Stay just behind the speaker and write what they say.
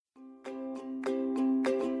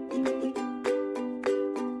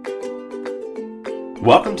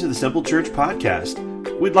Welcome to the Simple Church Podcast.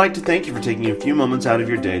 We'd like to thank you for taking a few moments out of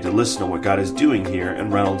your day to listen to what God is doing here in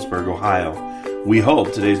Reynoldsburg, Ohio. We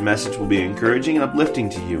hope today's message will be encouraging and uplifting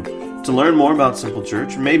to you. To learn more about Simple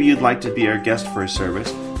Church, or maybe you'd like to be our guest for a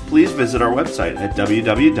service, please visit our website at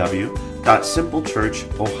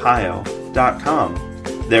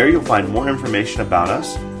www.simplechurchohio.com. There you'll find more information about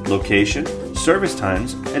us, location, service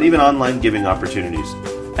times, and even online giving opportunities.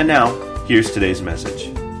 And now, here's today's message.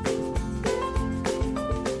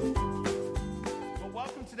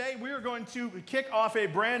 To kick off a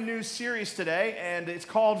brand new series today, and it's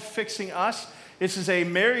called Fixing Us. This is a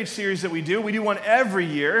marriage series that we do. We do one every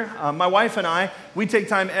year. My wife and I, we take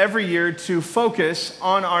time every year to focus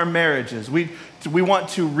on our marriages. We want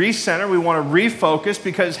to recenter, we want to refocus,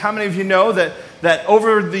 because how many of you know that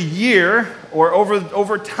over the year or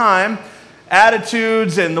over time,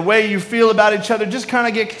 attitudes and the way you feel about each other just kind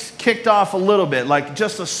of get kicked off a little bit, like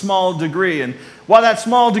just a small degree. And while that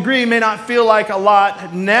small degree may not feel like a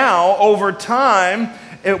lot now, over time,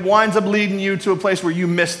 it winds up leading you to a place where you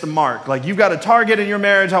miss the mark. Like you've got a target in your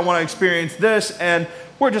marriage, I want to experience this, and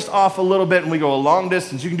we're just off a little bit and we go a long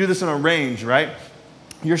distance. You can do this in a range, right?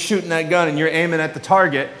 You're shooting that gun and you're aiming at the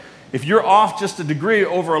target. If you're off just a degree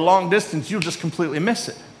over a long distance, you'll just completely miss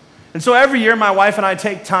it. And so every year, my wife and I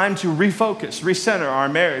take time to refocus, recenter our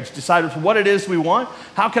marriage, decide what it is we want.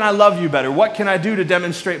 How can I love you better? What can I do to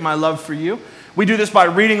demonstrate my love for you? We do this by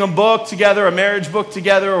reading a book together, a marriage book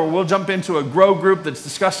together, or we'll jump into a grow group that's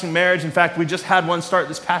discussing marriage. In fact, we just had one start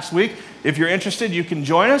this past week. If you're interested, you can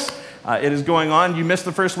join us. It is going on. You missed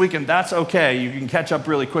the first week, and that's okay. You can catch up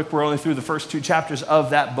really quick. We're only through the first 2 chapters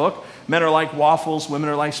of that book. Men are like waffles, women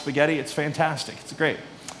are like spaghetti. It's fantastic. It's great.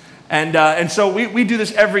 And so we do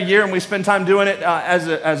this every year, and we spend time doing it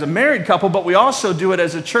as a married couple, but we also do it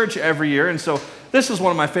as a church every year. And so this is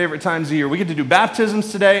one of my favorite times of year. We get to do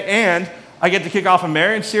baptisms today, and I get to kick off a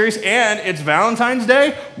marriage series, and it's Valentine's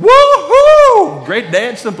Day. Woohoo! Great day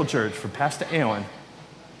at Simple Church for Pastor Alan.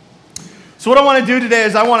 So what I want to do today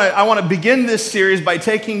is I want to begin this series by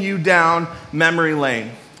taking you down memory lane.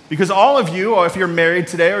 Because all of you, or if you're married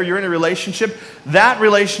today or you're in a relationship, that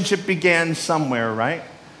relationship began somewhere, right?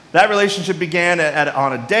 That relationship began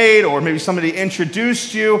on a date, or maybe somebody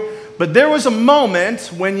introduced you. But there was a moment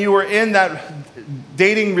when you were in that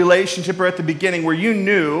dating relationship or at the beginning where you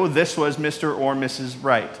knew this was Mr. or Mrs.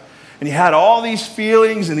 Right. And you had all these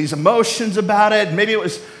feelings and these emotions about it. Maybe it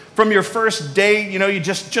was from your first date, you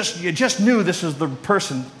just knew this was the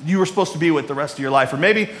person you were supposed to be with the rest of your life. Or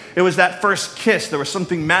maybe it was that first kiss. There was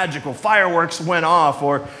something magical. Fireworks went off.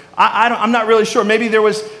 Or I'm not really sure. Maybe there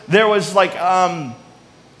was like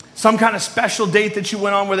some kind of special date that you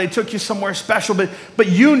went on where they took you somewhere special, but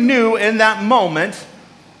you knew in that moment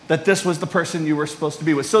that this was the person you were supposed to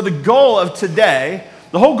be with. So the goal of today,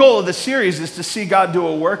 the whole goal of the series is to see God do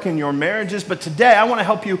a work in your marriages, but today I want to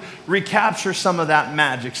help you recapture some of that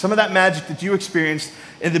magic that you experienced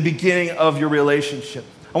in the beginning of your relationship.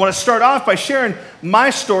 I want to start off by sharing my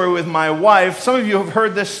story with my wife. Some of you have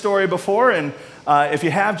heard this story before, and if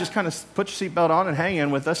you have, just kind of put your seatbelt on and hang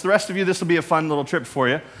in with us. The rest of you, this will be a fun little trip for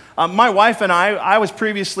you. My wife and I was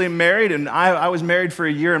previously married, and I was married for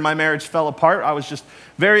a year, and my marriage fell apart. I was just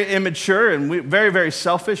very immature and very, very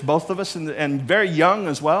selfish, both of us, and very young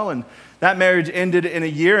as well. And that marriage ended in a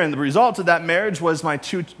year, and the result of that marriage was my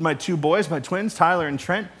two boys, my twins, Tyler and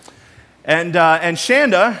Trent. And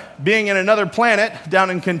Shanda, being in another planet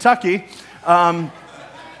down in Kentucky,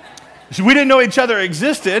 we didn't know each other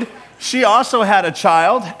existed. She also had a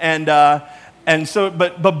child, and so,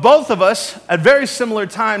 but both of us at very similar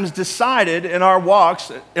times decided in our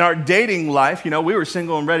walks, in our dating life, we were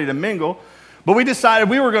single and ready to mingle, but we decided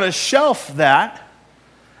we were going to shelf that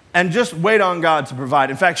and just wait on God to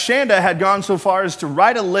provide. In fact, Shanda had gone so far as to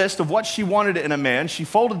write a list of what she wanted in a man. She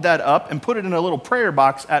folded that up and put it in a little prayer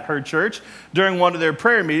box at her church during one of their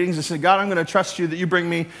prayer meetings and said, God, I'm going to trust you that you bring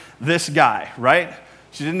me this guy, right?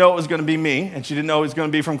 She didn't know it was going to be me, and she didn't know it was going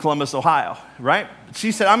to be from Columbus, Ohio, right?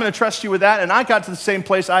 She said, I'm going to trust you with that, and I got to the same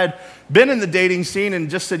place. I had been in the dating scene and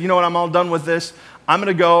just said, you know what, I'm all done with this. I'm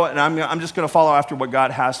going to go, and I'm just going to follow after what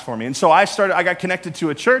God has for me. And so I got connected to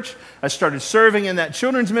a church. I started serving in that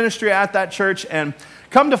children's ministry at that church, and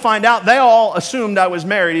come to find out, they all assumed I was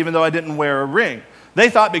married, even though I didn't wear a ring. They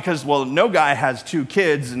thought because, well, no guy has 2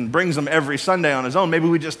 kids and brings them every Sunday on his own, maybe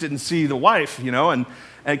we just didn't see the wife, and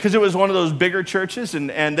because it was one of those bigger churches,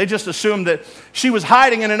 and they just assumed that she was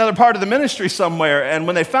hiding in another part of the ministry somewhere. And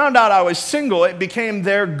when they found out I was single, it became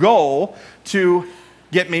their goal to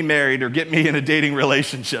get me married or get me in a dating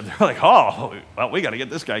relationship. They're like, oh, well, we got to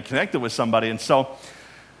get this guy connected with somebody. And so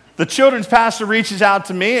the children's pastor reaches out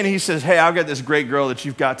to me, and he says, hey, I've got this great girl that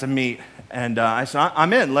you've got to meet. And I said,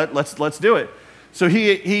 I'm in. Let's do it. So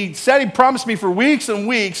he said he promised me for weeks and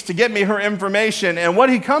weeks to get me her information, and what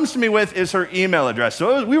he comes to me with is her email address.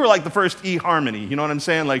 So we were like the first eHarmony, you know what I'm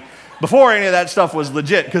saying? Like before any of that stuff was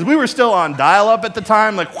legit, because we were still on dial-up at the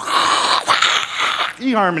time, like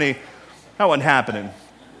eHarmony, that wasn't happening.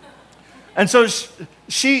 And so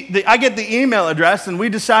I get the email address, and we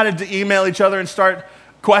decided to email each other and start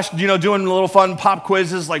doing little fun pop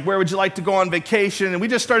quizzes, like where would you like to go on vacation? And we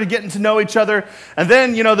just started getting to know each other. And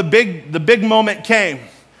then, the big moment came.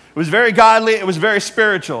 It was very godly, it was very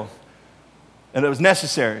spiritual, and it was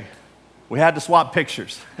necessary. We had to swap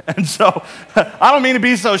pictures. And so, I don't mean to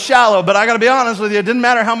be so shallow, but I gotta be honest with you, it didn't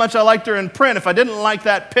matter how much I liked her in print. If I didn't like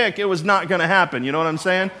that pic, it was not gonna happen. You know what I'm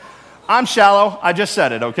saying? I'm shallow, I just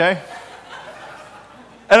said it, okay?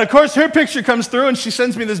 And of course, her picture comes through, and she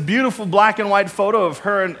sends me this beautiful black and white photo of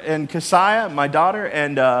her and Keziah, my daughter,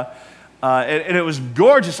 and it was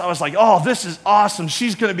gorgeous. I was like, oh, this is awesome.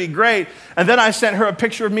 She's going to be great. And then I sent her a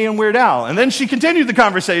picture of me and Weird Al, and then she continued the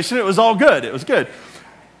conversation. It was all good. It was good.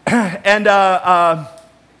 And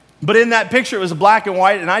but in that picture, it was black and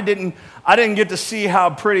white, and I didn't get to see how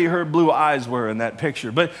pretty her blue eyes were in that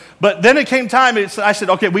picture. But then it came time. I said,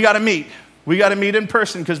 okay, we got to meet. We got to meet in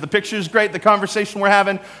person because the picture is great. The conversation we're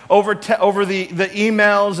having over the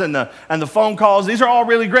emails and the phone calls, these are all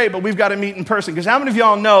really great, but we've got to meet in person. Because how many of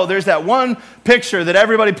y'all know there's that one picture that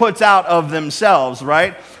everybody puts out of themselves,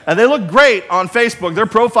 right? And they look great on Facebook. Their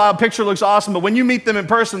profile picture looks awesome, but when you meet them in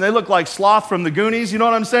person, they look like Sloth from the Goonies. You know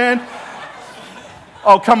what I'm saying?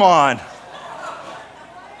 Oh, come on.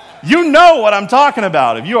 You know what I'm talking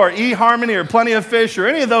about. If you are eHarmony or Plenty of Fish or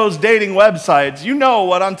any of those dating websites, you know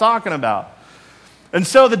what I'm talking about. And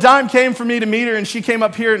so the time came for me to meet her, and she came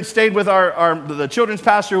up here and stayed with the children's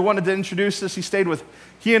pastor who wanted to introduce us. She stayed with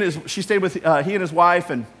he and his wife,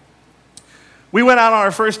 and we went out on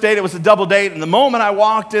our first date. It was a double date, and the moment I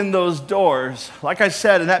walked in those doors, like I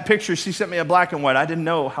said, in that picture, she sent me a black and white. I didn't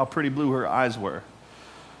know how pretty blue her eyes were.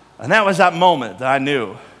 And that was that moment that I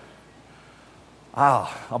knew,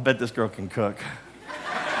 I'll bet this girl can cook.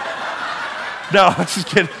 No, I'm just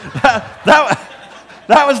kidding. That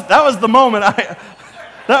was the moment.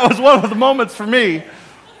 That was one of the moments for me.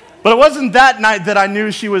 But it wasn't that night that I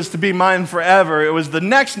knew she was to be mine forever. It was the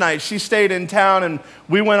next night. She stayed in town, and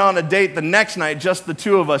we went on a date the next night, just the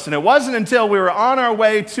two of us. And it wasn't until we were on our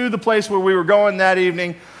way to the place where we were going that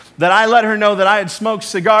evening that I let her know that I had smoked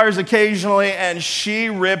cigars occasionally, and she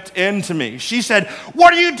ripped into me. She said,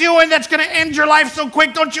 "What are you doing that's going to end your life so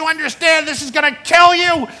quick? Don't you understand? This is going to kill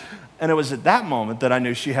you." And it was at that moment that I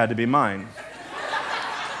knew she had to be mine.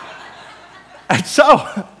 And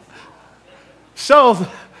so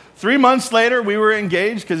 3 months later, we were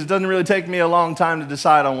engaged, because it doesn't really take me a long time to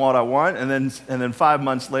decide on what I want. And then 5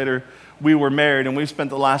 months later, we were married, and we've spent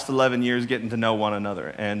the last 11 years getting to know one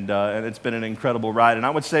another. And it's been an incredible ride. And I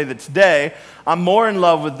would say that today, I'm more in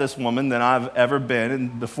love with this woman than I've ever been.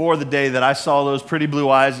 And before the day that I saw those pretty blue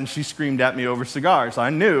eyes and she screamed at me over cigars, I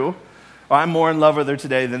knew I'm more in love with her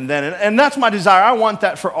today than then. And that's my desire. I want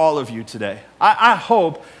that for all of you today. I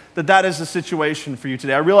hope that is the situation for you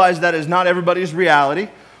today. I realize that is not everybody's reality,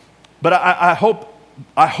 but I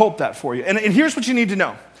hope that for you. And here's what you need to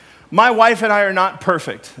know. My wife and I are not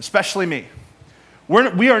perfect, especially me.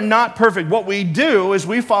 We are not perfect. What we do is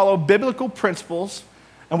we follow biblical principles,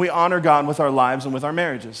 and we honor God with our lives and with our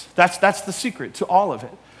marriages. That's the secret to all of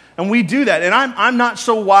it. And we do that. And I'm not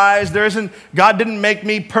so wise. God didn't make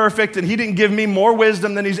me perfect, and he didn't give me more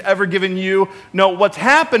wisdom than he's ever given you. No, what's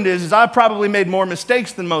happened is I've probably made more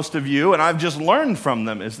mistakes than most of you, and I've just learned from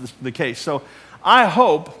them, is the case. So I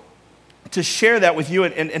hope to share that with you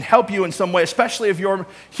and help you in some way, especially if you're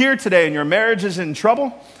here today and your marriage is in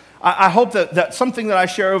trouble. I hope that something that I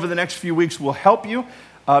share over the next few weeks will help you,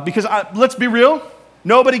 because let's be real,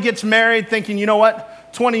 nobody gets married thinking, you know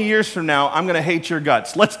what, 20 years from now, I'm going to hate your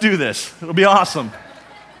guts. Let's do this. It'll be awesome.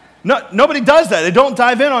 No, nobody does that. They don't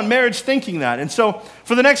dive in on marriage thinking that. And so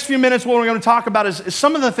for the next few minutes, what we're going to talk about is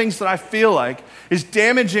some of the things that I feel like is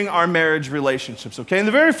damaging our marriage relationships, okay? And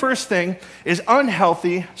the very first thing is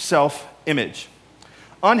unhealthy self-image.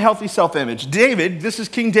 Unhealthy self-image. David, this is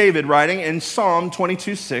King David writing in Psalm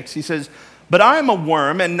 22:6. He says, "But I am a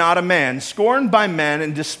worm and not a man, scorned by men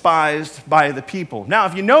and despised by the people." Now,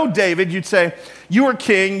 if you know David, you'd say, you were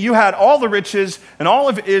king, you had all the riches and all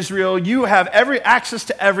of Israel, you have access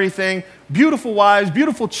to everything, beautiful wives,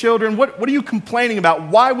 beautiful children. What are you complaining about?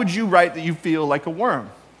 Why would you write that you feel like a worm?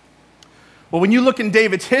 Well, when you look in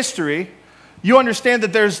David's history, you understand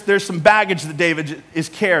that there's some baggage that David is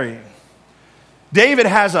carrying. David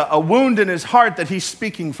has a wound in his heart that he's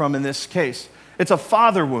speaking from in this case. It's a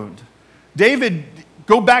father wound. David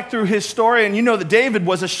go back through his story and you know that David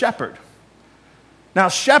was a shepherd. Now,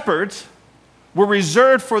 shepherds were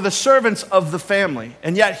reserved for the servants of the family.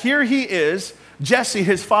 And yet here he is, Jesse,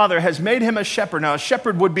 his father, has made him a shepherd. Now, a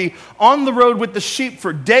shepherd would be on the road with the sheep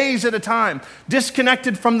for days at a time,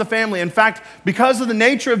 disconnected from the family. In fact, because of the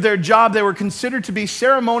nature of their job, they were considered to be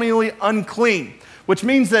ceremonially unclean, which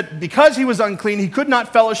means that because he was unclean, he could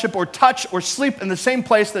not fellowship or touch or sleep in the same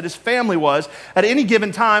place that his family was at any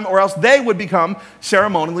given time, or else they would become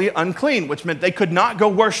ceremonially unclean, which meant they could not go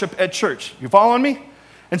worship at church. You following me?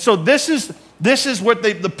 And so this is what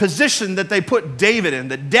the position that they put David in,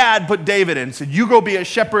 that dad put David in. Said, you go be a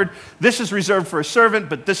shepherd. This is reserved for a servant,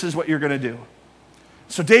 but this is what you're going to do.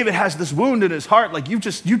 So David has this wound in his heart, like you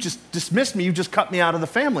just dismissed me. You just cut me out of the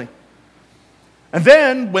family. And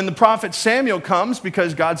then when the prophet Samuel comes,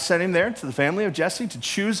 because God sent him there to the family of Jesse to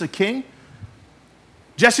choose a king,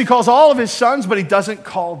 Jesse calls all of his sons, but he doesn't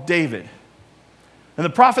call David. And the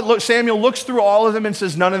prophet Samuel looks through all of them and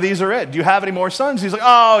says, none of these are it. Do you have any more sons? He's like,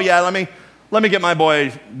 oh yeah, let me get my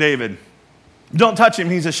boy David. Don't touch him,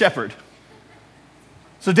 he's a shepherd.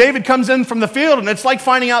 So David comes in from the field, and it's like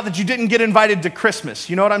finding out that you didn't get invited to Christmas.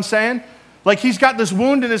 You know what I'm saying? Like he's got this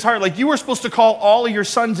wound in his heart. Like you were supposed to call all of your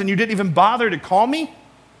sons and you didn't even bother to call me?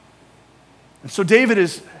 And so David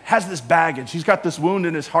has this baggage. He's got this wound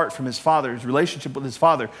in his heart from his father, his relationship with his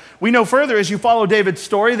father. We know further as you follow David's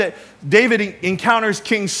story that David encounters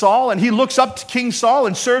King Saul, and he looks up to King Saul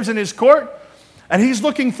and serves in his court. And he's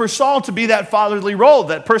looking for Saul to be that fatherly role,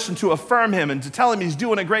 that person to affirm him and to tell him he's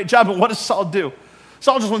doing a great job. But what does Saul do?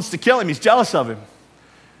 Saul just wants to kill him. He's jealous of him.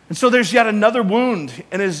 And so there's yet another wound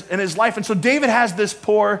in his life. And so David has this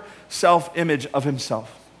poor self-image of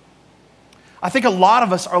himself. I think a lot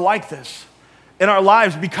of us are like this in our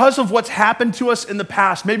lives because of what's happened to us in the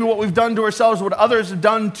past, maybe what we've done to ourselves, what others have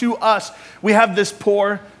done to us. We have this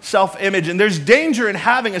poor self-image, and there's danger in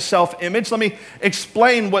having a self-image. Let me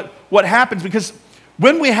explain what happens, because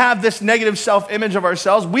when we have this negative self-image of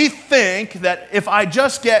ourselves, we think that if I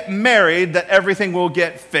just get married, that everything will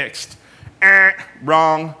get fixed.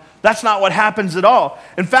 Wrong. That's not what happens at all.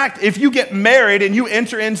 In fact, if you get married and you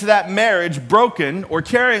enter into that marriage broken or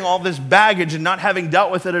carrying all this baggage and not having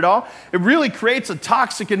dealt with it at all, it really creates a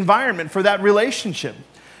toxic environment for that relationship.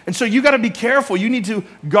 And so you got to be careful. You need to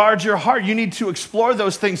guard your heart. You need to explore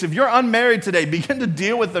those things. If you're unmarried today, begin to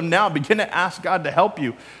deal with them now. Begin to ask God to help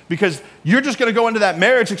you, because you're just going to go into that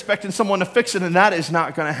marriage expecting someone to fix it, and that is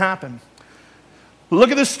not going to happen.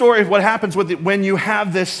 Look at this story of what happens with it when you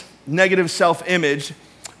have this negative self-image.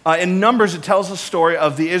 In Numbers, it tells the story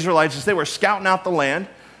of the Israelites as they were scouting out the land.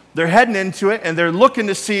 They're heading into it, and they're looking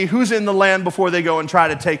to see who's in the land before they go and try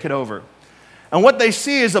to take it over. And what they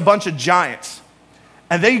see is a bunch of giants.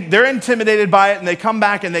 And they're intimidated by it, and they come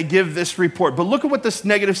back and they give this report. But look at what this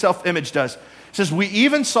negative self-image does. It says, we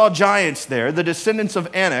even saw giants there, the descendants of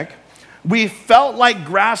Anak. We felt like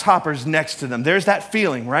grasshoppers next to them. There's that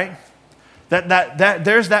feeling, right?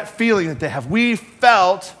 There's that feeling that they have. We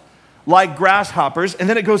felt like grasshoppers. And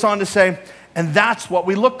then it goes on to say, and that's what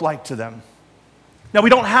we looked like to them. Now, we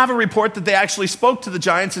don't have a report that they actually spoke to the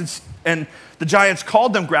giants and the giants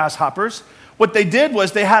called them grasshoppers. What they did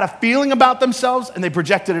was they had a feeling about themselves and they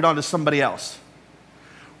projected it onto somebody else.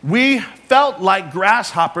 We felt like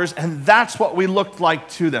grasshoppers, and that's what we looked like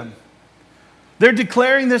to them. They're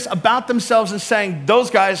declaring this about themselves and saying, those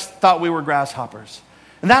guys thought we were grasshoppers.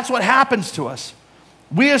 And that's what happens to us.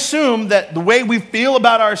 We assume that the way we feel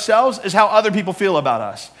about ourselves is how other people feel about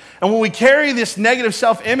us. And when we carry this negative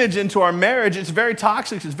self-image into our marriage, it's very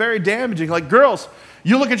toxic, it's very damaging. Like girls,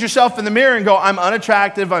 you look at yourself in the mirror and go, I'm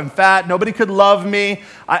unattractive, I'm fat, nobody could love me.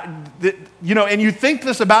 And you think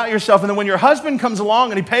this about yourself, and then when your husband comes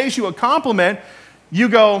along and he pays you a compliment, you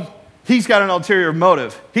go, he's got an ulterior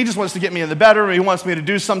motive. He just wants to get me in the bedroom. He wants me to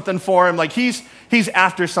do something for him. Like he's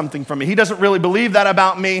after something from me. He doesn't really believe that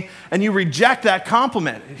about me. And you reject that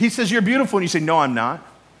compliment. He says, you're beautiful. And you say, no, I'm not.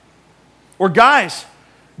 Or guys,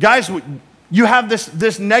 you have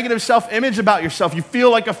this negative self-image about yourself. You feel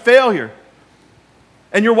like a failure.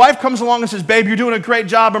 And your wife comes along and says, babe, you're doing a great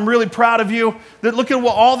job. I'm really proud of you. Look at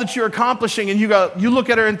all that you're accomplishing. And you look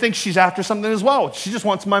at her and think she's after something as well. She just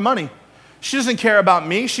wants my money. She doesn't care about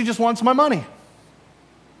me. She just wants my money.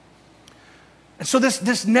 And so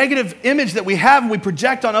this negative image that we have and we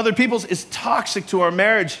project on other people is toxic to our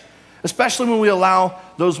marriage, especially when we allow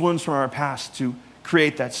those wounds from our past to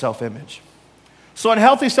create that self-image. So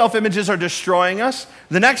unhealthy self-images are destroying us.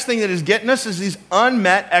 The next thing that is getting us is these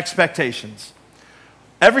unmet expectations.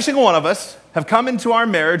 Every single one of us have come into our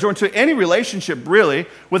marriage or into any relationship really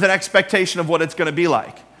with an expectation of what it's going to be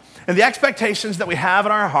like. And the expectations that we have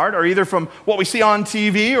in our heart are either from what we see on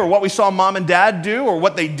TV or what we saw mom and dad do or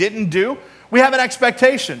what they didn't do. We have an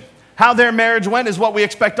expectation. How their marriage went is what we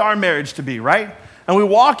expect our marriage to be, right? And we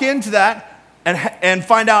walk into that and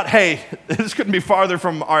find out, hey, this couldn't be farther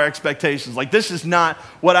from our expectations. Like, this is not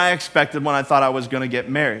what I expected when I thought I was going to get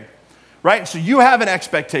married, right? So you have an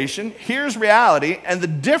expectation. Here's reality. And the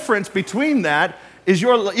difference between that is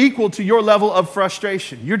you're equal to your level of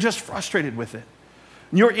frustration. You're just frustrated with it.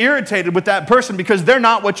 You're irritated with that person because they're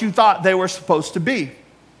not what you thought they were supposed to be.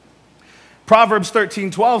 Proverbs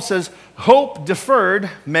 13:12 says, hope deferred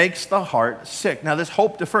makes the heart sick. Now, this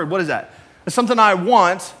hope deferred, what is that? It's something I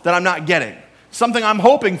want that I'm not getting. Something I'm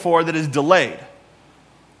hoping for that is delayed.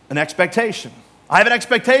 An expectation. I have an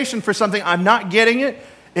expectation for something, I'm not getting it.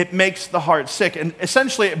 It makes the heart sick. And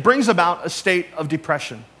essentially, it brings about a state of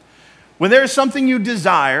depression. When there is something you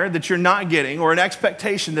desire that you're not getting or an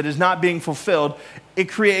expectation that is not being fulfilled, it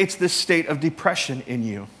creates this state of depression in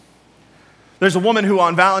you. There's a woman who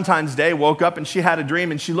on Valentine's Day woke up and she had a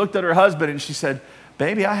dream and she looked at her husband and she said,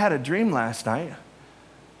 baby, I had a dream last night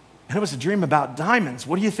and it was a dream about diamonds.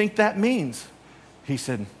 What do you think that means? He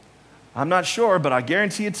said, I'm not sure, but I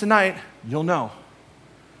guarantee you tonight, you'll know.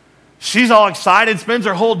 She's all excited, spends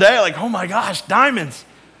her whole day like, oh my gosh, diamonds.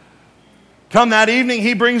 Come that evening,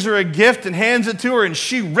 he brings her a gift and hands it to her, and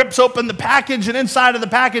she rips open the package, and inside of the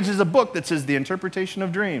package is a book that says The Interpretation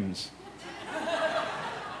of Dreams.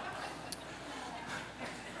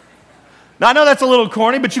 Now, I know that's a little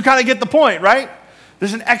corny, but you kind of get the point, right?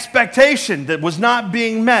 There's an expectation that was not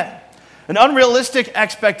being met. And unrealistic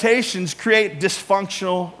expectations create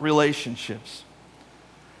dysfunctional relationships.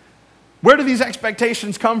 Where do these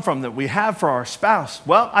expectations come from that we have for our spouse?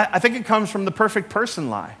 Well, I think it comes from the perfect person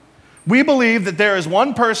lie. We believe that there is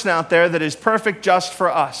one person out there that is perfect just for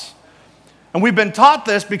us. And we've been taught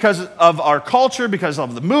this because of our culture, because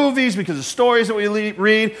of the movies, because of stories that we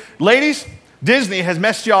read. Ladies, Disney has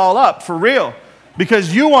messed you all up, for real.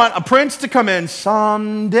 Because you want a prince to come in.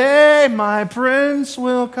 Someday my prince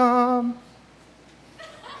will come.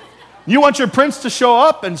 You want your prince to show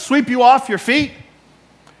up and sweep you off your feet.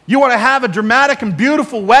 You want to have a dramatic and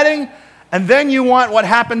beautiful wedding. And then you want what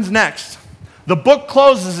happens next. The book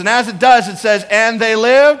closes, and as it does, it says, and they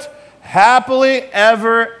lived happily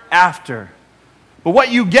ever after. But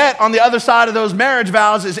what you get on the other side of those marriage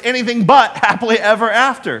vows is anything but happily ever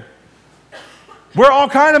after. We're all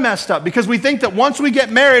kind of messed up because we think that once we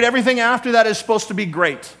get married, everything after that is supposed to be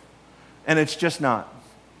great. And it's just not.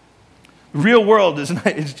 The real world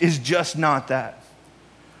is just not that.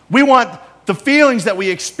 We want the feelings that we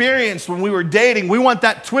experienced when we were dating. We want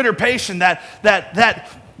that Twitter passion, that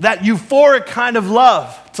euphoric kind of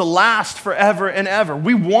love to last forever and ever.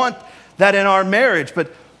 We want that in our marriage.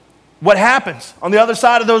 But what happens? On the other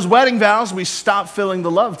side of those wedding vows, we stop filling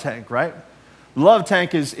the love tank, right? The love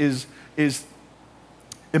tank is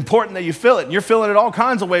important that you fill it. And you're filling it all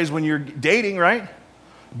kinds of ways when you're dating, right?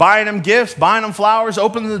 Buying them gifts, buying them flowers,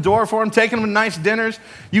 opening the door for them, taking them to nice dinners.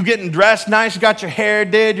 You getting dressed nice, you got your hair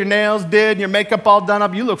did, your nails did, your makeup all done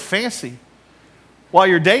up. You look fancy while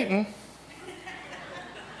you're dating.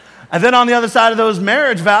 And then on the other side of those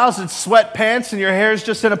marriage vows, it's sweatpants and your hair's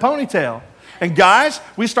just in a ponytail. And guys,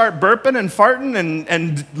 we start burping and farting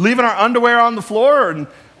and leaving our underwear on the floor. And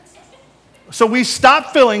so we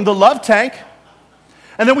stop filling the love tank.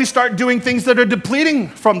 And then we start doing things that are depleting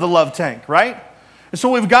from the love tank, right? And so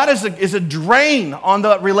what we've got is a drain on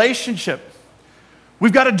the relationship.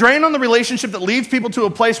 We've got a drain on the relationship that leads people to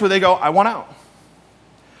a place where they go, I want out.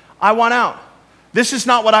 I want out. This is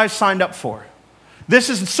not what I signed up for. This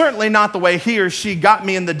is certainly not the way he or she got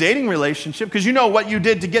me in the dating relationship, because you know what you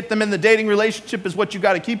did to get them in the dating relationship is what you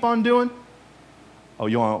got to keep on doing. Oh,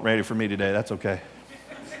 you aren't ready for me today. That's okay.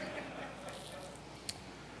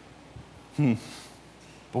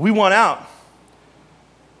 But we want out.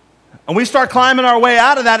 And we start climbing our way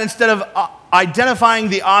out of that instead of identifying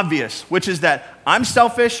the obvious, which is that I'm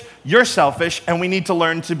selfish, you're selfish, and we need to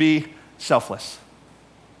learn to be selfless.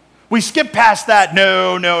 We skip past that.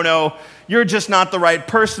 No. You're just not the right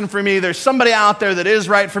person for me. There's somebody out there that is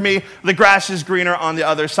right for me. The grass is greener on the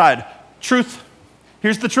other side. Truth.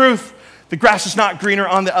 Here's the truth. The grass is not greener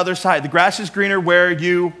on the other side. The grass is greener where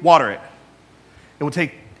you water it. It will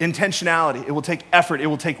take intentionality. It will take effort. It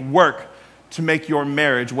will take work to make your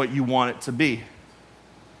marriage what you want it to be.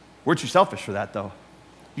 We're too selfish for that, though.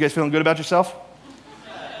 You guys feeling good about yourself?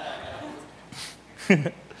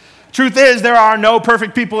 Truth is, there are no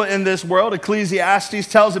perfect people in this world. Ecclesiastes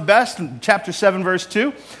tells it best in chapter 7, verse 2.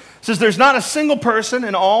 It says, there's not a single person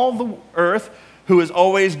in all the earth who is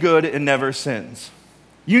always good and never sins.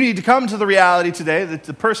 You need to come to the reality today that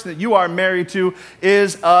the person that you are married to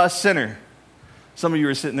is a sinner. Some of you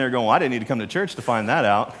are sitting there going, well, I didn't need to come to church to find that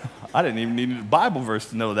out. I didn't even need a Bible verse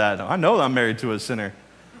to know that. I know that I'm married to a sinner.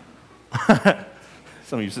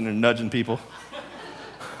 Some of you sitting there nudging people.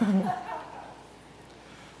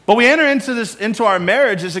 But we enter into our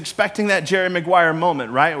marriages expecting that Jerry Maguire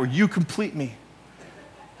moment, right? Where you complete me.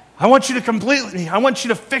 I want you to complete me. I want you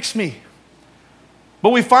to fix me. But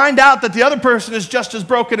we find out that the other person is just as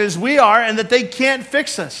broken as we are and that they can't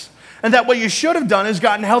fix us. And that what you should have done is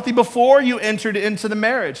gotten healthy before you entered into the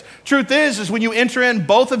marriage. Truth is when you enter in,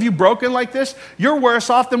 both of you broken like this, you're worse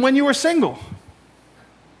off than when you were single.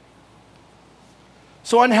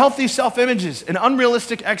 So unhealthy self-images and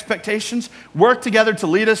unrealistic expectations work together to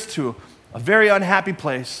lead us to a very unhappy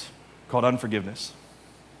place called unforgiveness.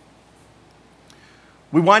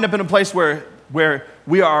 We wind up in a place where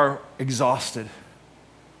we are exhausted.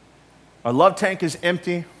 Our love tank is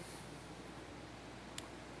empty,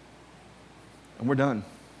 and we're done.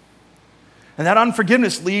 And that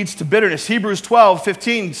unforgiveness leads to bitterness. Hebrews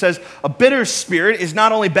 12:15 says, a bitter spirit is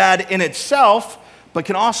not only bad in itself, but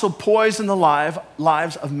can also poison the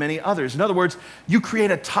lives of many others. In other words, you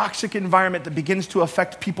create a toxic environment that begins to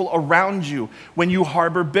affect people around you when you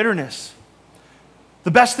harbor bitterness.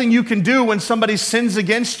 The best thing you can do when somebody sins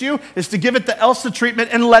against you is to give it the Elsa treatment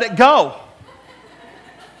and let it go.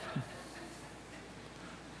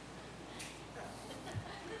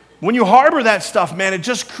 When you harbor that stuff, man, it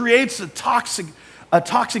just creates a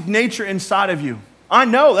toxic nature inside of you. I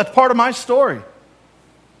know, that's part of my story.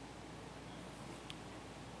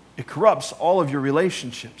 It corrupts all of your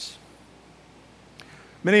relationships.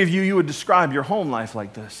 Many of you would describe your home life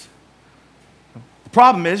like this. The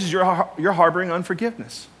problem is you're harboring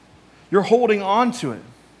unforgiveness. You're holding on to it.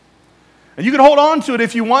 And you can hold on to it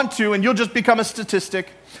if you want to, and you'll just become a statistic.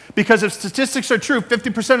 Because if statistics are true,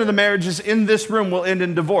 50% of the marriages in this room will end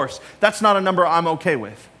in divorce. That's not a number I'm okay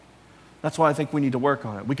with. That's why I think we need to work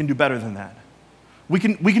on it. We can do better than that. We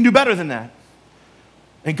can do better than that.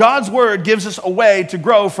 And God's word gives us a way to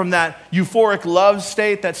grow from that euphoric love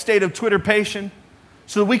state, that state of twitterpation,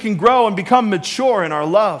 so that we can grow and become mature in our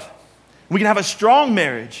love. We can have a strong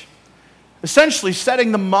marriage, essentially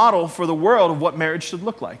setting the model for the world of what marriage should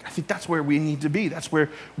look like. I think that's where we need to be. That's where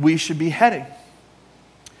we should be heading.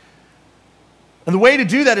 And the way to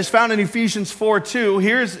do that is found in Ephesians 4:2.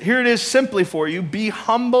 Here it is simply for you. Be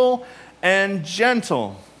humble and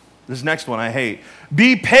gentle. This next one I hate.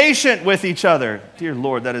 Be patient with each other. Dear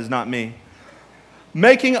Lord, that is not me.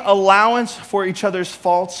 Making allowance for each other's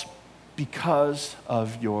faults because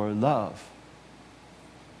of your love.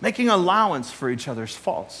 Making allowance for each other's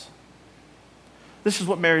faults. This is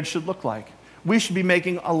what marriage should look like. We should be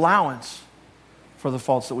making allowance for the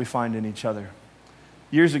faults that we find in each other.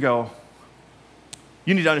 Years ago,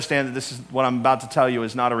 you need to understand that this is what I'm about to tell you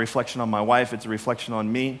is not a reflection on my wife, it's a reflection on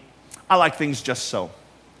me. I like things just so.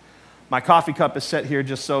 My coffee cup is set here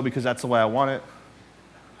just so because that's the way I want it.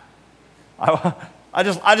 I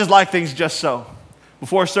just like things just so.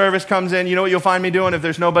 Before service comes in, you know what you'll find me doing if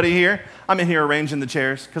there's nobody here? I'm in here arranging the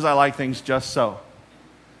chairs because I like things just so.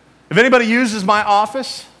 If anybody uses my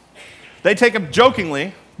office, they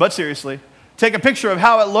jokingly, but seriously, take a picture of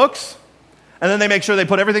how it looks, and then they make sure they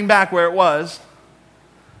put everything back where it was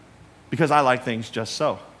because I like things just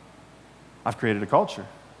so. I've created a culture.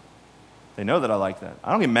 They know that I like that.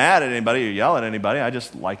 I don't get mad at anybody or yell at anybody. I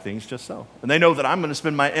just like things just so. And they know that I'm going to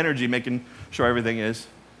spend my energy making sure everything is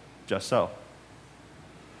just so.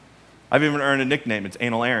 I've even earned a nickname. It's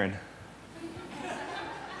Anal Aaron.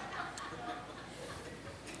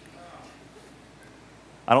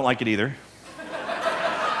 I don't like it either.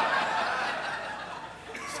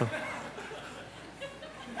 So,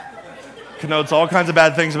 connotes all kinds of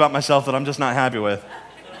bad things about myself that I'm just not happy with.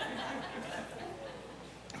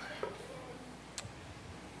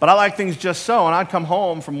 But I like things just so, and I'd come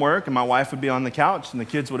home from work, and my wife would be on the couch, and the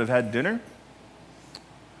kids would have had dinner.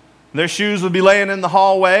 Their shoes would be laying in the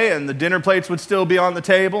hallway, and the dinner plates would still be on the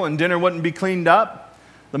table, and dinner wouldn't be cleaned up.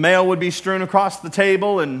 The mail would be strewn across the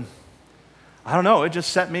table, and I don't know, it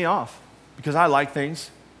just set me off, because I like things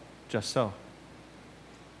just so.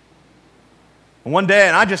 And one day,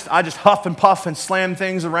 and I just huff and puff and slam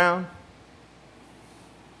things around.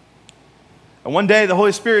 And one day, the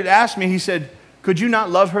Holy Spirit asked me, he said, could you not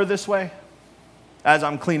love her this way? As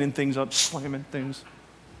I'm cleaning things up, slamming things.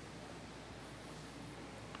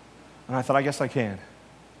 And I thought, I guess I can.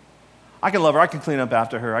 I can love her. I can clean up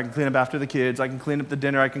after her. I can clean up after the kids. I can clean up the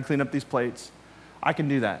dinner. I can clean up these plates. I can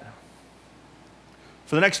do that.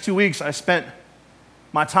 For the next 2 weeks, I spent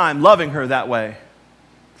my time loving her that way.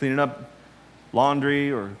 Cleaning up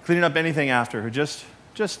laundry or cleaning up anything after her. Just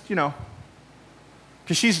Just,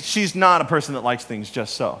 because she's not a person that likes things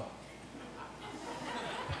just so.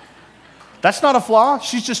 That's not a flaw.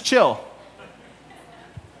 She's just chill.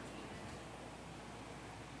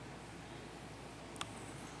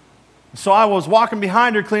 So I was walking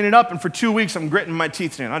behind her, cleaning up, and for 2 weeks I'm gritting my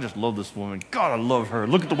teeth saying, I just love this woman. God, I love her.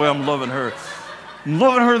 Look at the way I'm loving her. I'm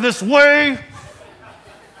loving her this way. And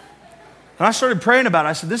I started praying about it.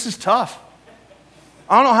 I said, this is tough.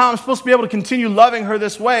 I don't know how I'm supposed to be able to continue loving her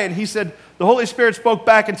this way. And he said, the Holy Spirit spoke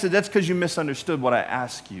back and said, that's because you misunderstood what I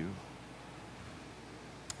asked you.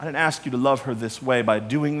 I didn't ask you to love her this way by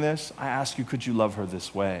doing this. I asked you, could you love her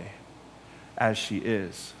this way as she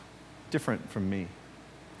is, different from me?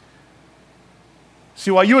 See,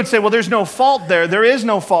 while you would say, well, there's no fault there, there is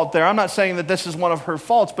no fault there. I'm not saying that this is one of her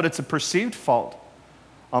faults, but it's a perceived fault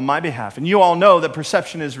on my behalf. And you all know that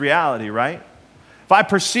perception is reality, right? If I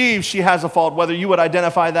perceive she has a fault, whether you would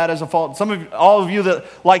identify that as a fault, all of you that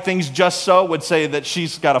like things just so would say that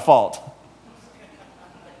she's got a fault.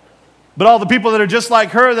 But all the people that are just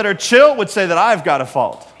like her, that are chill, would say that I've got a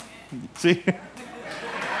fault. See?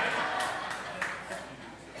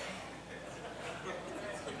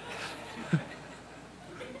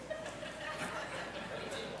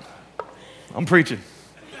 I'm preaching.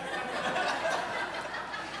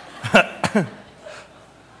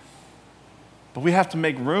 But we have to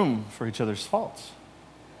make room for each other's faults.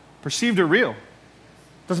 Perceived or real.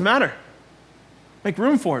 Doesn't matter. Make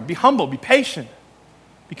room for it. Be humble. Be patient.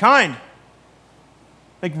 Be kind.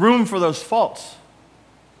 Make room for those faults.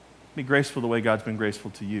 Be graceful the way God's been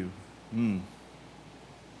graceful to you.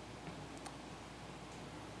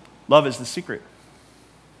 Love is the secret.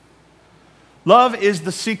 Love is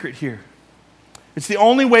the secret here. It's the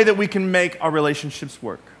only way that we can make our relationships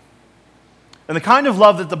work. And the kind of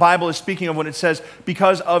love that the Bible is speaking of when it says,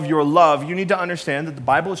 because of your love, you need to understand that the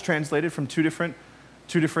Bible is translated from two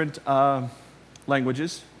different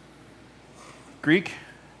languages, Greek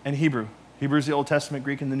and Hebrew. Hebrew is the Old Testament,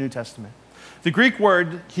 Greek in the New Testament. The Greek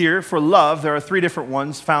word here for love, there are 3 different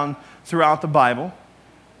ones found throughout the Bible.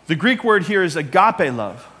 The Greek word here is agape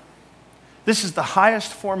love. This is the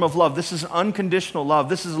highest form of love. This is unconditional love.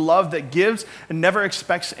 This is love that gives and never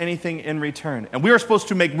expects anything in return. And we are supposed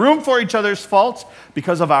to make room for each other's faults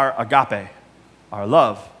because of our agape, our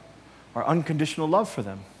love, our unconditional love for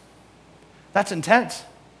them. That's intense.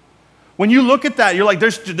 When you look at that, you're like,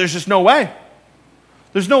 there's just no way.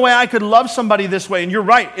 There's no way I could love somebody this way. And you're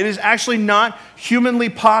right. It is actually not humanly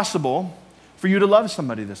possible for you to love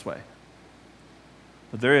somebody this way.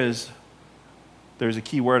 But there's a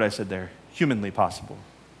key word I said there. Humanly possible.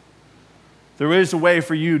 There is a way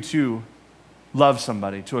for you to love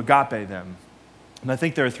somebody, to agape them. And I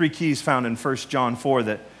think there are 3 keys found in 1 John 4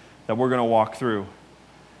 that we're going to walk through.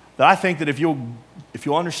 That I think that if you'll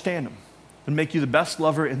understand them, it'll make you the best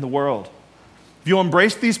lover in the world. If you'll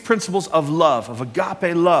embrace these principles of love, of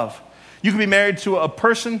agape love, you can be married to a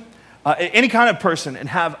person, any kind of person, and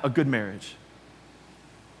have a good marriage.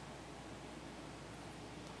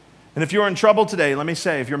 And if you're in trouble today, let me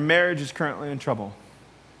say, if your marriage is currently in trouble,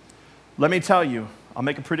 let me tell you, I'll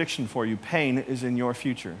make a prediction for you. Pain is in your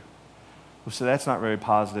future. Well, so that's not very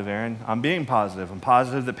positive, Aaron. I'm being positive. I'm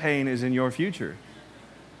positive that pain is in your future.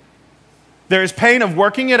 There is pain of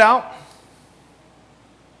working it out,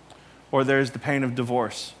 or there's the pain of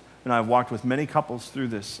divorce. And I've walked with many couples through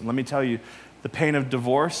this. And let me tell you, the pain of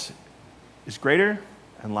divorce is greater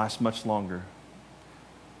and lasts much longer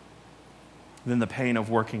than the pain of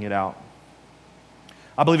working it out.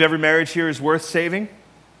 I believe every marriage here is worth saving.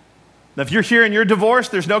 Now, if you're here and you're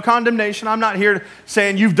divorced, there's no condemnation. I'm not here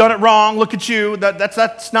saying you've done it wrong, look at you.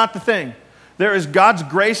 That's not the thing. There is God's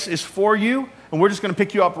grace is for you, and we're just going to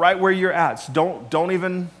pick you up right where you're at. So don't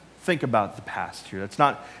even think about the past here. That's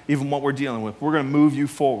not even what we're dealing with. We're going to move you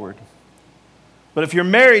forward. But if you're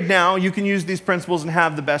married now, you can use these principles and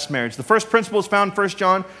have the best marriage. The first principle is found in 1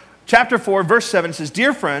 John Chapter 4, verse 7 says,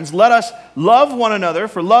 "Dear friends, let us love one another,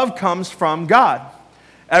 for love comes from God.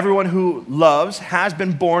 Everyone who loves has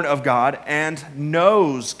been born of God and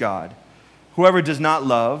knows God. Whoever does not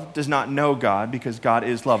love does not know God, because God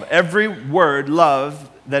is love." Every word love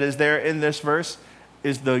that is there in this verse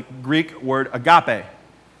is the Greek word agape.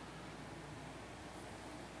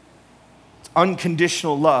 It's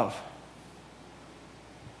unconditional love.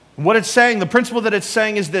 What it's saying, the principle that it's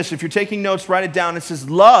saying is this. If you're taking notes, write it down. It says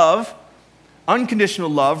love, unconditional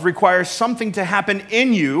love, requires something to happen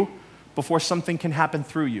in you before something can happen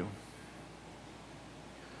through you.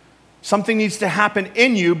 Something needs to happen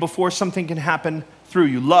in you before something can happen through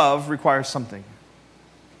you. Love requires something.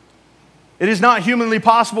 It is not humanly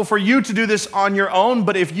possible for you to do this on your own,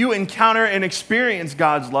 but if you encounter and experience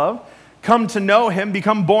God's love, come to know him,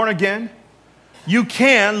 become born again, you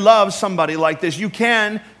can love somebody like this. You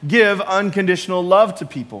can give unconditional love to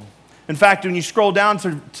people. In fact, when you scroll down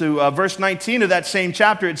to verse 19 of that same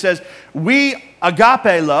chapter, it says, we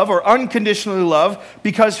agape love, or unconditionally love,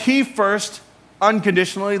 because he first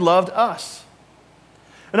unconditionally loved us.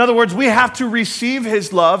 In other words, we have to receive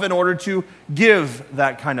his love in order to give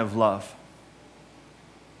that kind of love.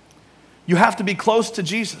 You have to be close to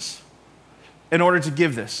Jesus in order to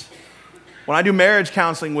give this. When I do marriage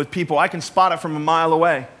counseling with people, I can spot it from a mile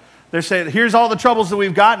away. They're saying, here's all the troubles that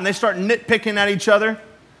we've got, and they start nitpicking at each other.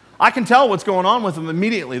 I can tell what's going on with them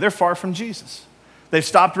immediately. They're far from Jesus. They've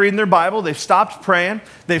stopped reading their Bible. They've stopped praying.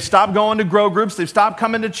 They've stopped going to grow groups. They've stopped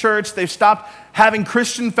coming to church. They've stopped having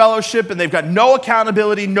Christian fellowship, and they've got no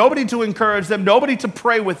accountability, nobody to encourage them, nobody to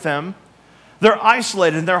pray with them. They're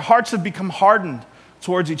isolated, and their hearts have become hardened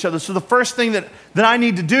towards each other. So the first thing that I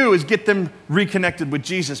need to do is get them reconnected with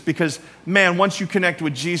Jesus, because, man, once you connect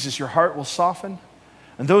with Jesus, your heart will soften,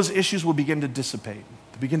 and those issues will begin to dissipate,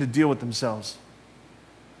 to begin to deal with themselves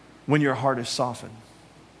when your heart is softened.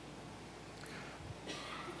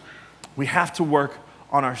 We have to work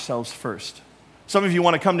on ourselves first. Some of you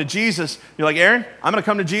want to come to Jesus. You're like, Aaron, I'm going to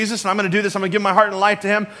come to Jesus, and I'm going to do this. I'm going to give my heart and life to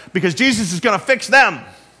him because Jesus is going to fix them.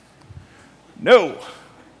 No.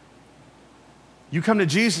 You come to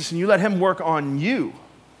Jesus and you let him work on you.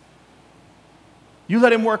 You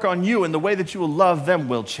let him work on you, and the way that you will love them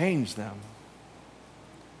will change them.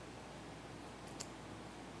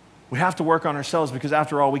 We have to work on ourselves because,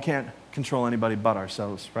 after all, we can't control anybody but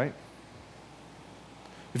ourselves, right?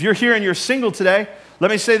 If you're here and you're single today, let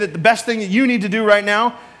me say that the best thing that you need to do right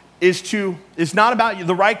now is not about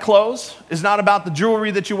the right clothes, is not about the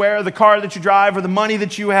jewelry that you wear, the car that you drive, or the money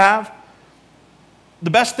that you have. The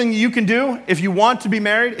best thing you can do if you want to be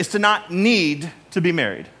married is to not need to be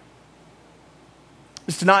married.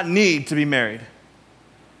 Is to not need to be married.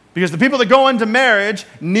 Because the people that go into marriage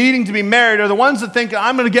needing to be married are the ones that think,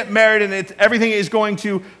 I'm going to get married and everything is going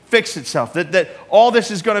to fix itself, that all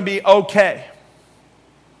this is going to be okay.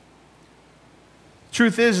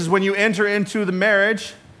 Truth is when you enter into the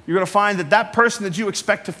marriage, you're going to find that person that you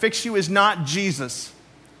expect to fix you is not Jesus.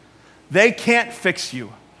 They can't fix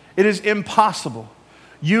you. It is impossible.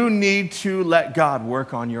 You need to let God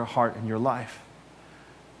work on your heart and your life.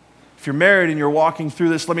 If you're married and you're walking through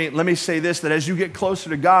this, let me say this, that as you get closer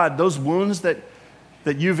to God, those wounds that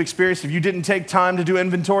you've experienced, if you didn't take time to do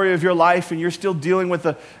inventory of your life and you're still dealing with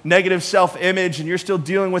the negative self-image and you're still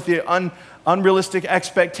dealing with the unrealistic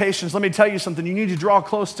expectations, let me tell you something. You need to draw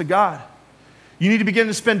close to God. You need to begin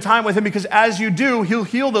to spend time with him, because as you do, he'll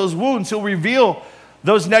heal those wounds. He'll reveal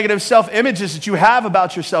those negative self-images that you have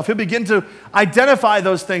about yourself. He'll begin to identify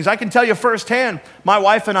those things. I can tell you firsthand, my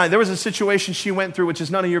wife and I, there was a situation she went through which is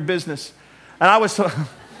none of your business. And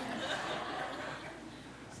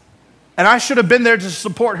I should have been there to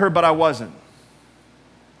support her, but I wasn't.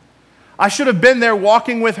 I should have been there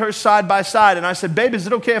walking with her side by side. And I said, babe, is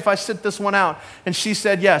it okay if I sit this one out? And she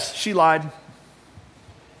said yes. She lied.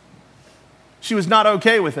 She was not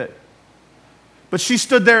okay with it. But she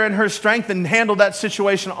stood there in her strength and handled that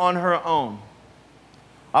situation on her own.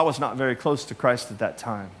 I was not very close to Christ at that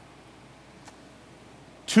time.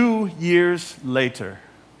 2 years later,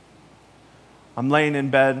 I'm laying in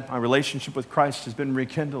bed. My relationship with Christ has been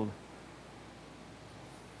rekindled.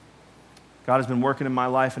 God has been working in my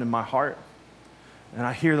life and in my heart. And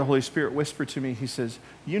I hear the Holy Spirit whisper to me. He says,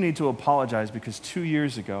 you need to apologize because 2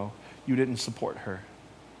 years ago, you didn't support her.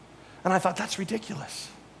 And I thought, that's ridiculous.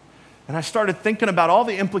 And I started thinking about all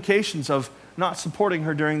the implications of not supporting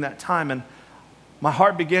her during that time. And my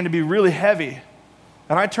heart began to be really heavy.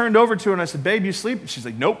 And I turned over to her and I said, babe, you sleep? And she's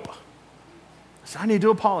like, nope. I said, I need to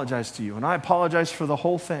apologize to you. And I apologized for the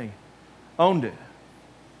whole thing. Owned it.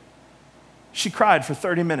 She cried for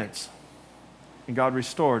 30 minutes. And God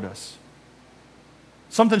restored us.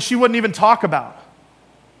 Something she wouldn't even talk about.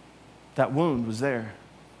 That wound was there.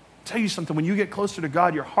 I'll tell you something, when you get closer to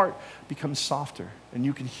God, your heart becomes softer and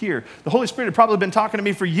you can hear. The Holy Spirit had probably been talking to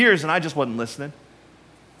me for years and I just wasn't listening.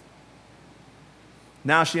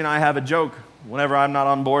 Now she and I have a joke. Whenever I'm not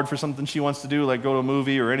on board for something she wants to do, like go to a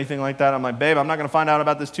movie or anything like that, I'm like, babe, I'm not going to find out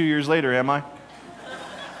about this 2 years later, am I?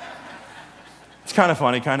 It's kind of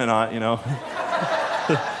funny, kind of not, you know.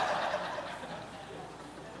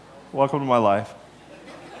 Welcome to my life.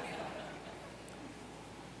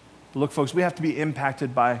 Look, folks, we have to be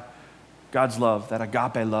impacted by God's love, that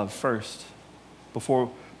agape love first, before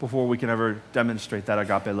we can ever demonstrate that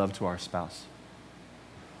agape love to our spouse.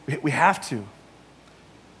 We have to.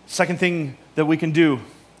 Second thing that we can do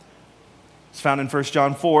It's found in 1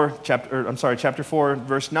 John 4, chapter 4,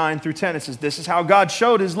 verse 9 through 10. It says, "This is how God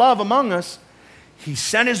showed his love among us. He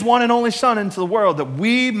sent his one and only Son into the world that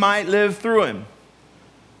we might live through him."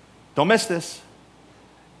 Don't miss this.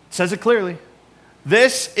 It says it clearly.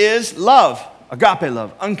 This is love, agape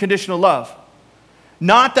love, unconditional love.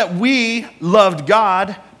 Not that we loved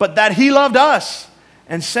God, but that he loved us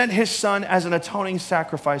and sent his Son as an atoning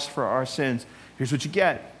sacrifice for our sins. Here's what you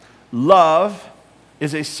get. Love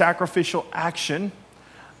is a sacrificial action,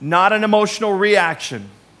 not an emotional reaction.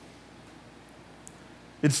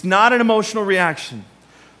 It's not an emotional reaction.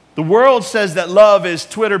 The world says that love is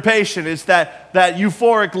Twitter patient. It's that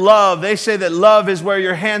euphoric love. They say that love is where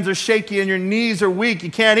your hands are shaky and your knees are weak.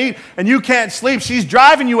 You can't eat and you can't sleep. She's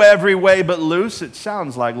driving you every way but loose. It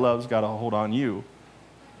sounds like love's got a hold on you.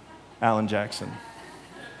 Alan Jackson.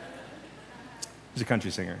 He's a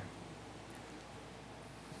country singer.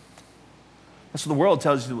 That's what the world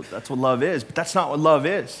tells you that's what love is, but that's not what love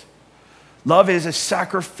is. Love is a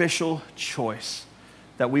sacrificial choice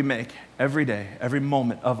that we make every day, every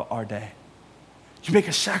moment of our day. You make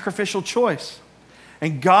a sacrificial choice.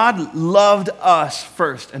 And God loved us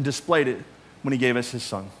first and displayed it when he gave us his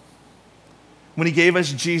Son. When he gave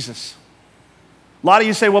us Jesus. A lot of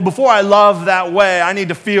you say, well, before I love that way, I need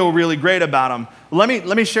to feel really great about him. Well,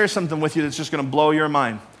 let me share something with you that's just going to blow your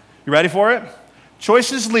mind. You ready for it?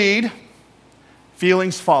 Choices lead,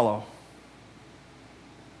 feelings follow.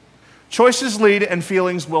 Choices lead and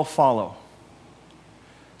feelings will follow.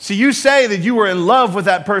 See, you say that you were in love with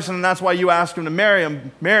that person and that's why you asked him to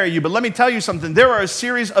marry you. But let me tell you something. There are a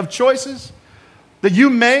series of choices that you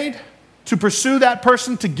made to pursue that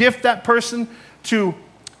person, to gift that person, to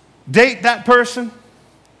date that person,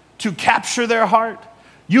 to capture their heart.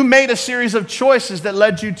 You made a series of choices that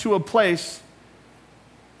led you to a place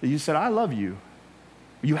that you said, I love you.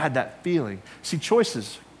 You had that feeling. See,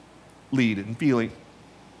 choices lead and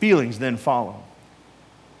feelings then follow.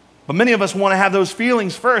 But many of us want to have those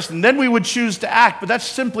feelings first, and then we would choose to act, but that's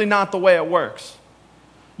simply not the way it works.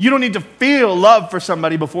 You don't need to feel love for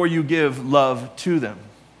somebody before you give love to them.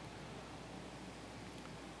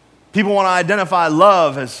 People want to identify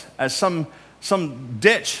love as some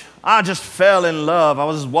ditch. I just fell in love. I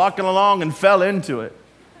was walking along and fell into it.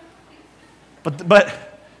 But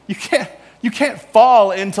you can't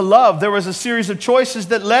fall into love. There was a series of choices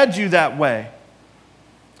that led you that way.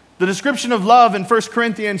 The description of love in 1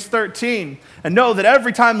 Corinthians 13, and know that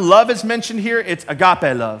every time love is mentioned here, it's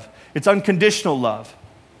agape love. It's unconditional love.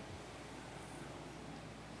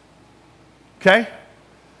 Okay? It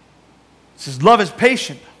says love is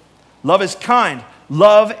patient. Love is kind.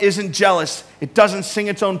 Love isn't jealous. It doesn't sing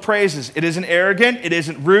its own praises. It isn't arrogant. It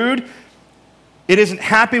isn't rude. It isn't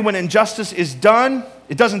happy when injustice is done.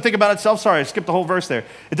 It doesn't think about itself. Sorry, I skipped the whole verse there.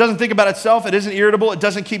 It doesn't think about itself. It isn't irritable. It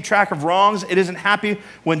doesn't keep track of wrongs. It isn't happy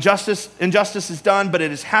when injustice is done, but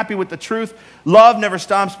it is happy with the truth. Love never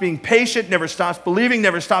stops being patient, never stops believing,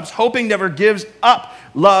 never stops hoping, never gives up.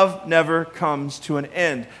 Love never comes to an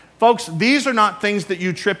end. Folks, these are not things that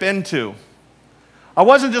you trip into. I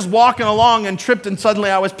wasn't just walking along and tripped and suddenly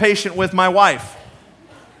I was patient with my wife.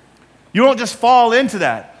 You don't just fall into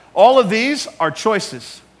that. All of these are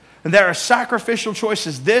choices. And there are sacrificial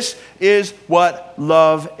choices. This is what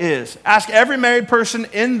love is. Ask every married person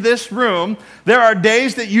in this room. There are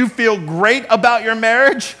days that you feel great about your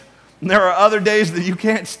marriage, and there are other days that you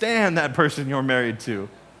can't stand that person you're married to.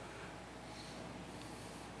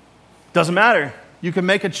 Doesn't matter. You can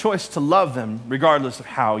make a choice to love them regardless of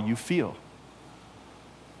how you feel.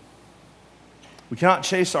 We cannot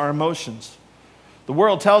chase our emotions. The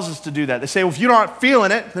world tells us to do that. They say, well, if you're not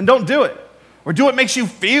feeling it, then don't do it. Or do what makes you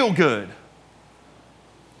feel good.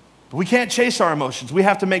 But we can't chase our emotions. We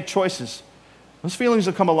have to make choices. Those feelings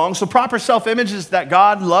will come along. So proper self-image is that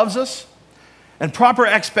God loves us. And proper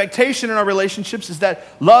expectation in our relationships is that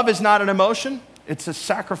love is not an emotion. It's a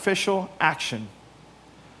sacrificial action.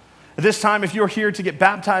 At this time, if you're here to get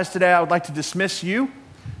baptized today, I would like to dismiss you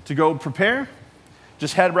to go prepare.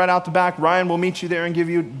 Just head right out the back. Ryan will meet you there and give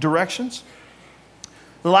you directions.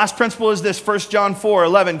 The last principle is this, 1 John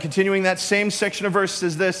 4:11, continuing that same section of verse,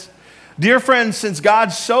 says this: Dear friends, since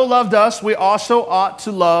God so loved us, we also ought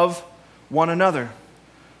to love one another.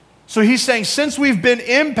 So he's saying, since we've been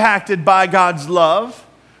impacted by God's love,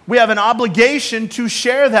 we have an obligation to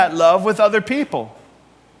share that love with other people.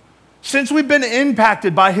 Since we've been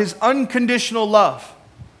impacted by his unconditional love,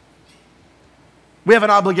 we have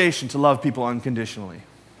an obligation to love people unconditionally.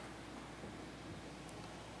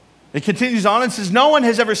 It continues on and says, no one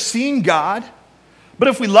has ever seen God, but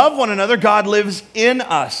if we love one another, God lives in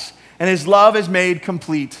us, and his love is made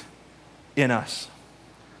complete in us.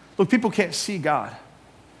 Look, people can't see God.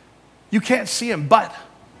 You can't see him, but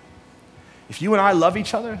if you and I love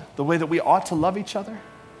each other the way that we ought to love each other,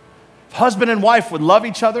 if husband and wife would love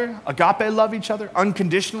each other, agape love each other,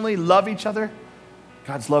 unconditionally love each other,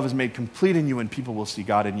 God's love is made complete in you and people will see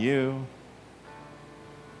God in you.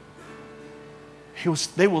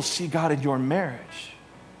 They will see God in your marriage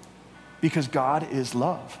because God is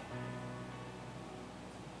love.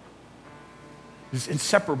 It's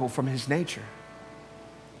inseparable from his nature.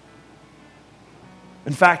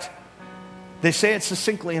 In fact, they say it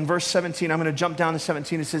succinctly in verse 17. I'm going to jump down to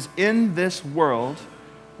 17. It says, in this world,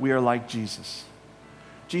 we are like Jesus.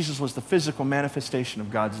 Jesus was the physical manifestation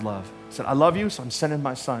of God's love. He said, I love you, so I'm sending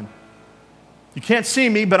my son. You can't see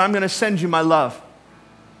me, but I'm going to send you my love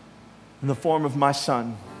in the form of my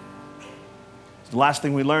son. The last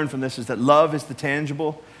thing we learn from this is that love is the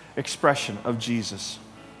tangible expression of Jesus.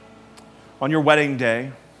 On your wedding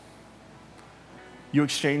day, you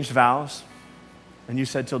exchanged vows, and you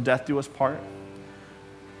said, till death do us part.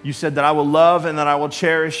 You said that I will love and that I will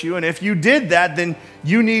cherish you. And if you did that, then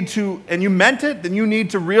you need to, and you meant it, then you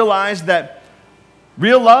need to realize that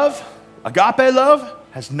real love, agape love,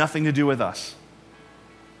 has nothing to do with us.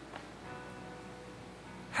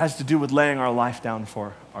 It has to do with laying our life down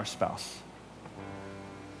for our spouse.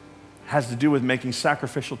 It has to do with making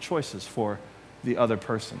sacrificial choices for the other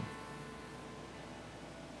person.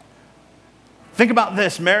 Think about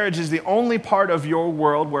this. Marriage is the only part of your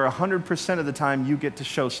world where 100% of the time you get to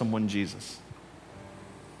show someone Jesus.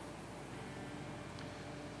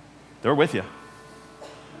 They're with you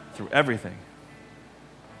through everything.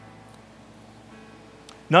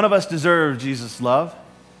 None of us deserve Jesus' love.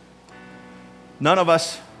 None of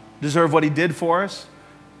us deserve what he did for us.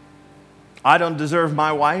 I don't deserve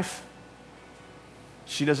my wife.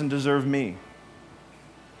 She doesn't deserve me.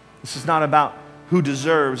 This is not about who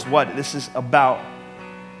deserves what. This is about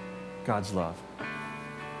God's love.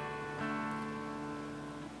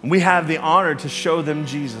 And we have the honor to show them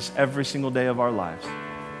Jesus every single day of our lives.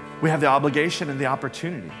 We have the obligation and the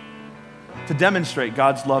opportunity to demonstrate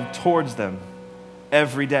God's love towards them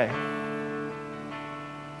every day.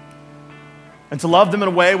 And to love them in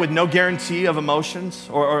a way with no guarantee of emotions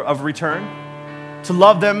or of return. To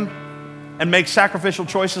love them and make sacrificial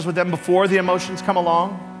choices with them before the emotions come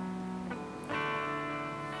along.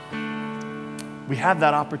 We have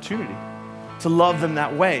that opportunity to love them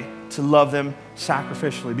that way, to love them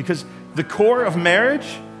sacrificially. Because the core of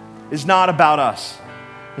marriage is not about us.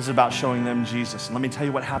 It's about showing them Jesus. And let me tell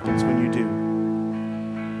you what happens when you do.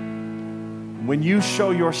 When you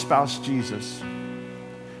show your spouse Jesus,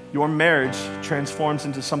 your marriage transforms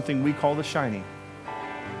into something we call the shiny.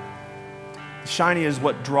 The shiny is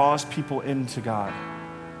what draws people into God.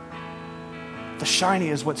 The shiny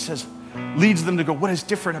is what leads them to go, what is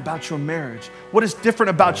different about your marriage? What is different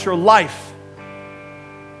about your life?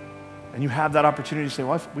 And you have that opportunity to say,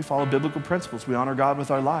 well, we follow biblical principles. We honor God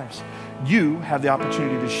with our lives. You have the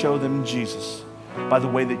opportunity to show them Jesus by the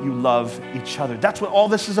way that you love each other. That's what all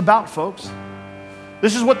this is about, folks.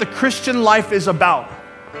 This is what the Christian life is about.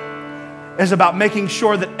 It's about making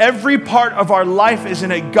sure that every part of our life is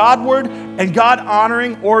in a Godward and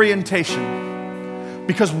God-honoring orientation.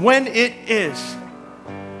 Because when it is,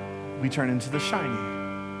 we turn into the shiny.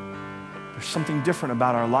 There's something different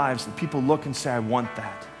about our lives that people look and say, I want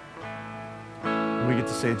that. And we get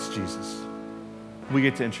to say it's Jesus. We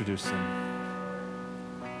get to introduce him.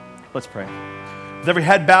 Let's pray. With every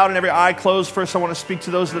head bowed and every eye closed, first I want to speak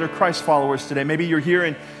to those that are Christ followers today. Maybe you're here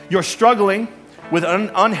and you're struggling with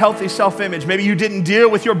an unhealthy self-image. Maybe you didn't deal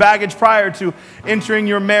with your baggage prior to entering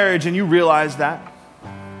your marriage and you realize that.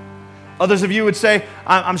 Others of you would say,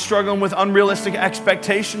 I'm struggling with unrealistic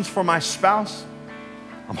expectations for my spouse.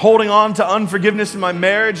 I'm holding on to unforgiveness in my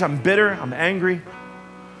marriage. I'm bitter. I'm angry.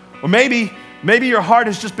 Or maybe your heart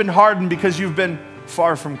has just been hardened because you've been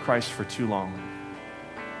far from Christ for too long.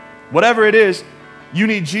 Whatever it is, you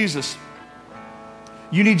need Jesus.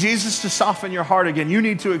 You need Jesus to soften your heart again. You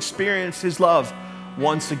need to experience his love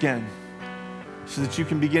once again so that you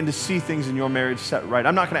can begin to see things in your marriage set right.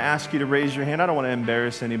 I'm not going to ask you to raise your hand. I don't want to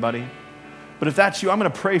embarrass anybody. But if that's you, I'm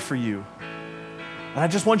going to pray for you. And I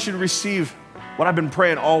just want you to receive what I've been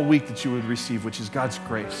praying all week that you would receive, which is God's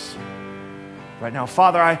grace. Right now,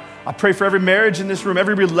 Father, I pray for every marriage in this room,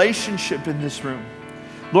 every relationship in this room.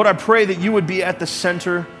 Lord, I pray that you would be at the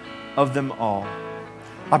center of them all.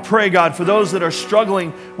 I pray, God, for those that are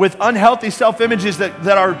struggling with unhealthy self-images that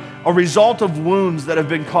are a result of wounds that have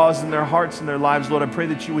been caused in their hearts and their lives, Lord, I pray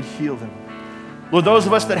that you would heal them. Lord, those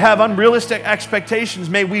of us that have unrealistic expectations,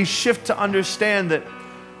 may we shift to understand that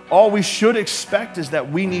all we should expect is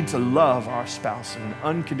that we need to love our spouse in an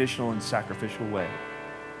unconditional and sacrificial way.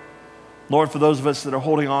 Lord, for those of us that are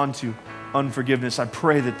holding on to unforgiveness, I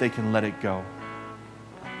pray that they can let it go.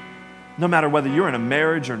 No matter whether you're in a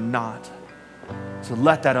marriage or not, to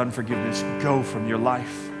let that unforgiveness go from your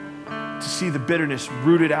life, to see the bitterness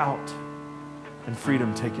rooted out and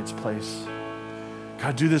freedom take its place.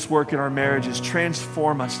 God, do this work in our marriages.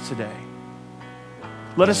 Transform us today.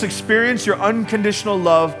 Let us experience your unconditional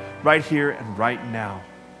love right here and right now.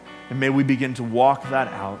 And may we begin to walk that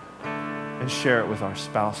out and share it with our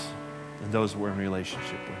spouse and those we're in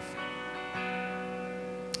relationship with.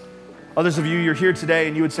 Others of you, you're here today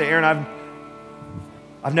and you would say, Aaron,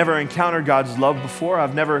 I've never encountered God's love before.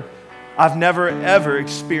 I've never ever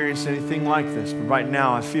experienced anything like this. But right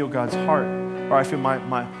now I feel God's heart, or I feel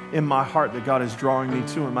in my heart that God is drawing me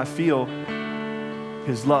to Him. I feel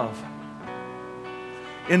His love.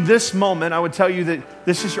 In this moment, I would tell you that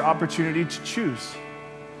this is your opportunity to choose.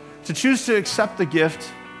 To choose to accept the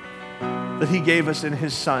gift that He gave us in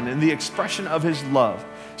His Son and the expression of His love.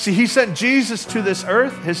 See, He sent Jesus to this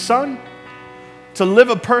earth, His Son, to live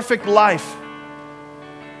a perfect life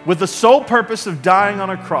with the sole purpose of dying on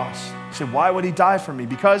a cross. You say, why would He die for me?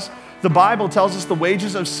 Because the Bible tells us the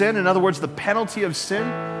wages of sin, in other words, the penalty of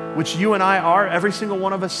sin, which you and I are, every single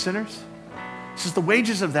one of us sinners. It says the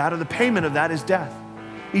wages of that, or the payment of that, is death.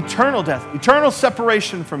 Eternal death, eternal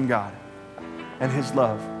separation from God and His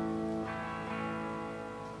love.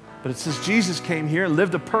 But it says Jesus came here and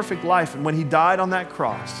lived a perfect life, and when He died on that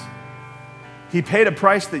cross, He paid a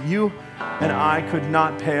price that you and I could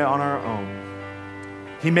not pay on our own.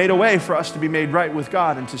 He made a way for us to be made right with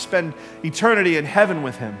God and to spend eternity in heaven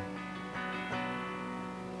with Him,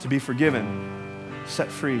 to be forgiven, set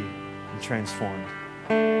free, and transformed.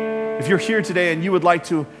 If you're here today and you would like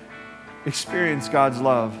to experience God's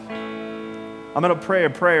love, I'm going to pray a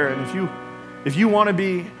prayer, and if you want to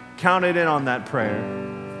be counted in on that prayer,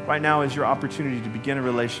 right now is your opportunity to begin a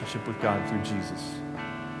relationship with God through Jesus.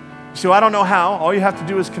 So I don't know how. All you have to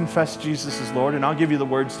do is confess Jesus as Lord, and I'll give you the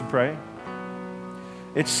words to pray.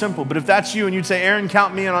 It's simple, but if that's you and you'd say, Aaron,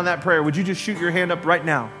 count me in on that prayer, would you just shoot your hand up right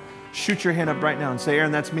now? Shoot your hand up right now and say,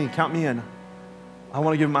 Aaron, that's me. Count me in. I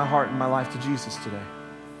want to give my heart and my life to Jesus today.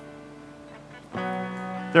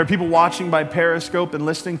 There are people watching by Periscope and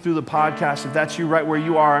listening through the podcast. If that's you right where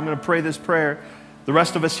you are, I'm going to pray this prayer. The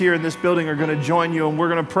rest of us here in this building are going to join you, and we're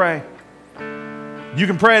going to pray. You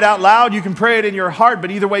can pray it out loud. You can pray it in your heart,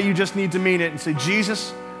 but either way, you just need to mean it and say,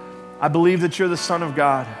 Jesus, I believe that you're the Son of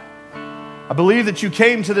God. I believe that you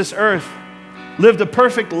came to this earth, lived a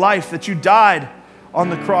perfect life, that you died on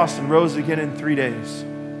the cross and rose again in 3 days.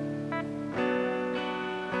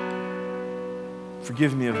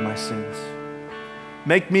 Forgive me of my sins.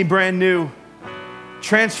 Make me brand new.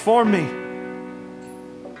 Transform me.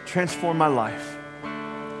 Transform my life.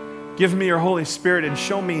 Give me your Holy Spirit and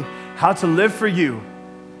show me how to live for you.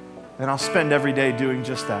 And I'll spend every day doing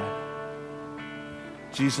just that.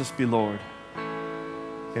 Jesus be Lord.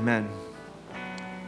 Amen.